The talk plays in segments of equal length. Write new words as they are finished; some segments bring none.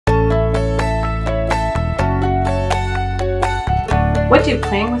What do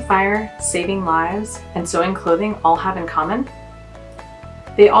playing with fire, saving lives, and sewing clothing all have in common?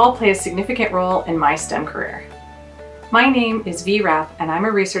 They all play a significant role in my STEM career. My name is Rapp, and I'm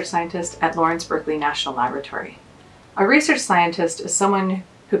a research scientist at Berkeley National Laboratory. A research scientist is someone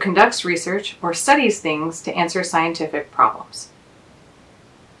who conducts research or studies things to answer scientific problems.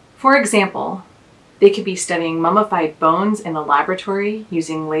 For example, they could be studying mummified bones in the laboratory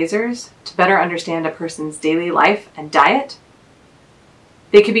using lasers to better understand a person's daily life and diet.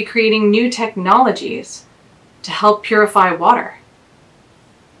 They could be creating new technologies to help purify water.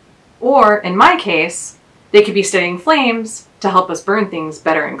 Or, in my case, they could be studying flames to help us burn things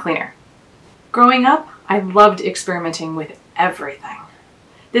better and cleaner. Growing up, I loved experimenting with everything.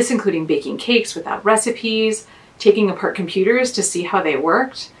 This including baking cakes without recipes, taking apart computers to see how they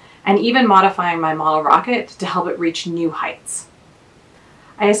worked, and even modifying my model rocket to help it reach new heights.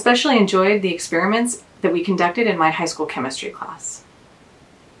 I especially enjoyed the experiments that we conducted in my high school chemistry class.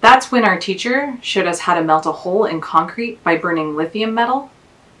 That's when our teacher showed us how to melt a hole in concrete by burning lithium metal.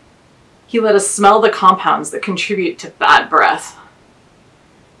 He let us smell the compounds that contribute to bad breath.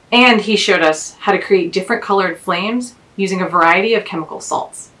 And he showed us how to create different colored flames using a variety of chemical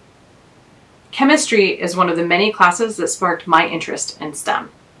salts. Chemistry is one of the many classes that sparked my interest in STEM.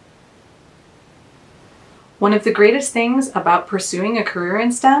 One of the greatest things about pursuing a career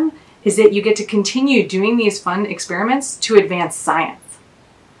in STEM is that you get to continue doing these fun experiments to advance science.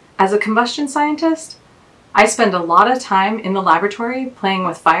 As a combustion scientist, I spend a lot of time in the laboratory playing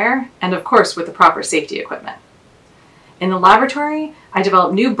with fire and, of course, with the proper safety equipment. In the laboratory, I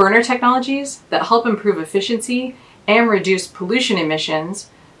develop new burner technologies that help improve efficiency and reduce pollution emissions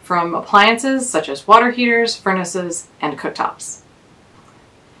from appliances such as water heaters, furnaces, and cooktops.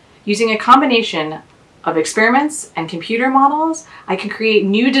 Using a combination of experiments and computer models, I can create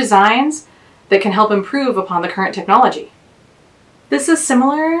new designs that can help improve upon the current technology. This is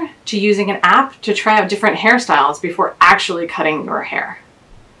similar to using an app to try out different hairstyles before actually cutting your hair.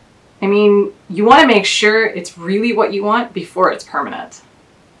 I mean, you want to make sure it's really what you want before it's permanent.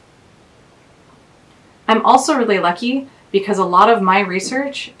 I'm also really lucky because a lot of my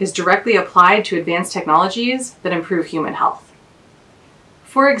research is directly applied to advanced technologies that improve human health.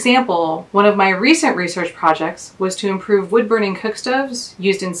 For example, one of my recent research projects was to improve wood-burning cook stoves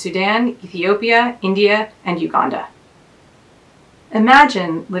used in Sudan, Ethiopia, India, and Uganda.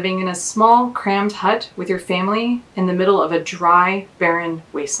 Imagine living in a small, crammed hut with your family in the middle of a dry, barren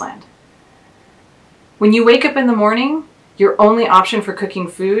wasteland. When you wake up in the morning, your only option for cooking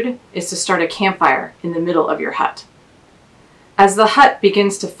food is to start a campfire in the middle of your hut. As the hut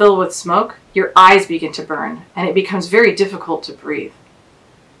begins to fill with smoke, your eyes begin to burn, and it becomes very difficult to breathe.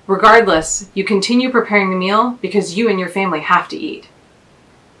 Regardless, you continue preparing the meal because you and your family have to eat.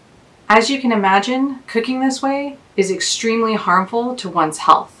 As you can imagine, cooking this way is extremely harmful to one's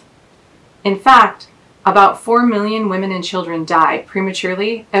health. In fact, about 4 million women and children die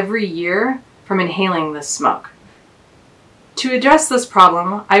prematurely every year from inhaling this smoke. To address this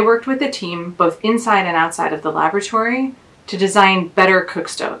problem, I worked with a team both inside and outside of the laboratory to design better cook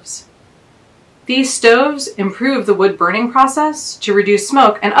stoves. These stoves improve the wood burning process to reduce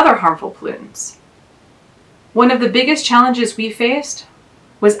smoke and other harmful pollutants. One of the biggest challenges we faced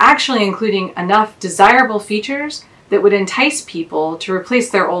was actually including enough desirable features that would entice people to replace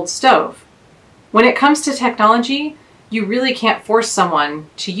their old stove. When it comes to technology, you really can't force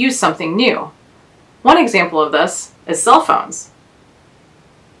someone to use something new. One example of this is cell phones.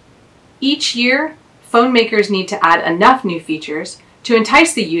 Each year, phone makers need to add enough new features to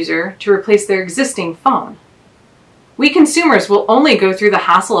entice the user to replace their existing phone. We consumers will only go through the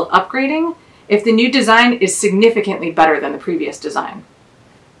hassle of upgrading if the new design is significantly better than the previous design.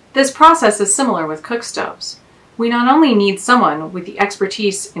 This process is similar with cook stoves. We not only need someone with the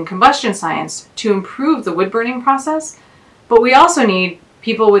expertise in combustion science to improve the wood burning process, but we also need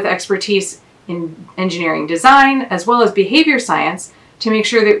people with expertise in engineering design as well as behavior science to make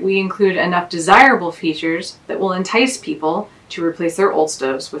sure that we include enough desirable features that will entice people to replace their old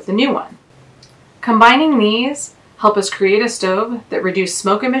stoves with the new one. Combining these help us create a stove that reduced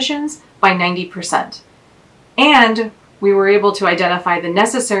smoke emissions by 90%. And we were able to identify the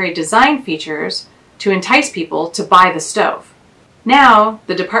necessary design features to entice people to buy the stove. Now,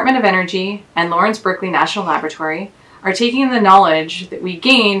 the Department of Energy and Berkeley National Laboratory are taking the knowledge that we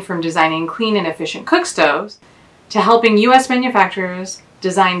gained from designing clean and efficient cook stoves to helping U.S. manufacturers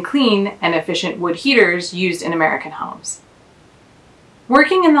design clean and efficient wood heaters used in American homes.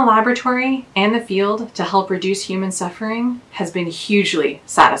 Working in the laboratory and the field to help reduce human suffering has been hugely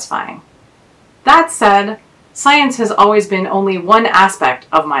satisfying. That said, science has always been only one aspect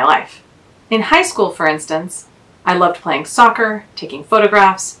of my life. In high school, for instance, I loved playing soccer, taking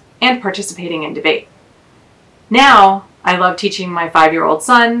photographs, and participating in debate. Now, I love teaching my 5-year-old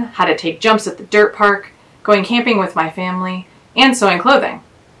son how to take jumps at the dirt park, going camping with my family, and sewing clothing.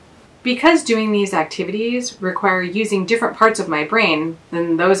 Because doing these activities require using different parts of my brain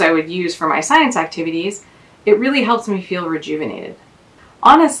than those I would use for my science activities, it really helps me feel rejuvenated.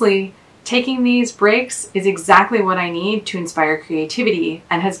 Honestly, taking these breaks is exactly what I need to inspire creativity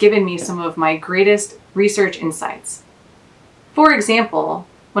and has given me some of my greatest research insights. For example,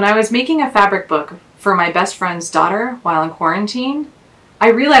 when I was making a fabric book for my best friend's daughter while in quarantine, I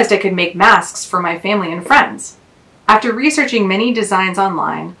realized I could make masks for my family and friends. After researching many designs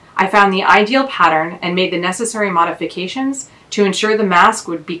online, I found the ideal pattern and made the necessary modifications to ensure the mask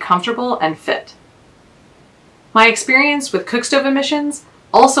would be comfortable and fit. My experience with cookstove emissions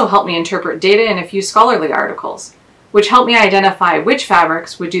also helped me interpret data in a few scholarly articles, which helped me identify which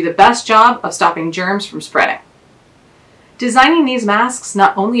fabrics would do the best job of stopping germs from spreading. Designing these masks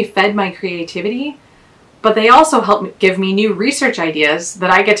not only fed my creativity, but they also helped give me new research ideas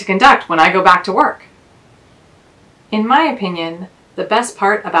that I get to conduct when I go back to work. In my opinion, the best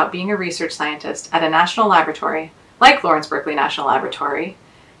part about being a research scientist at a national laboratory, like Lawrence Berkeley National Laboratory,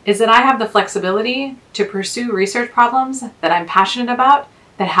 is that I have the flexibility to pursue research problems that I'm passionate about,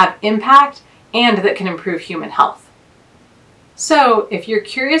 that have impact, and that can improve human health. So, if you're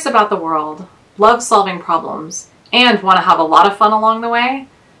curious about the world, love solving problems, and want to have a lot of fun along the way,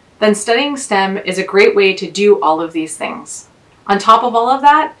 then studying STEM is a great way to do all of these things. On top of all of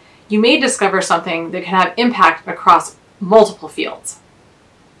that, you may discover something that can have impact across multiple fields.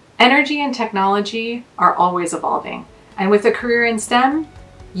 Energy and technology are always evolving, and with a career in STEM,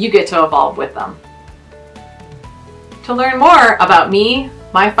 you get to evolve with them. To learn more about me,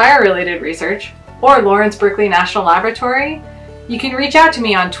 my fire-related research, or Lawrence Berkeley National Laboratory, you can reach out to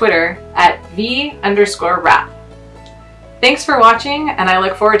me on Twitter at @v_Rapp. Thanks for watching, and I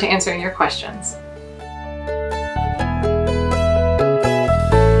look forward to answering your questions.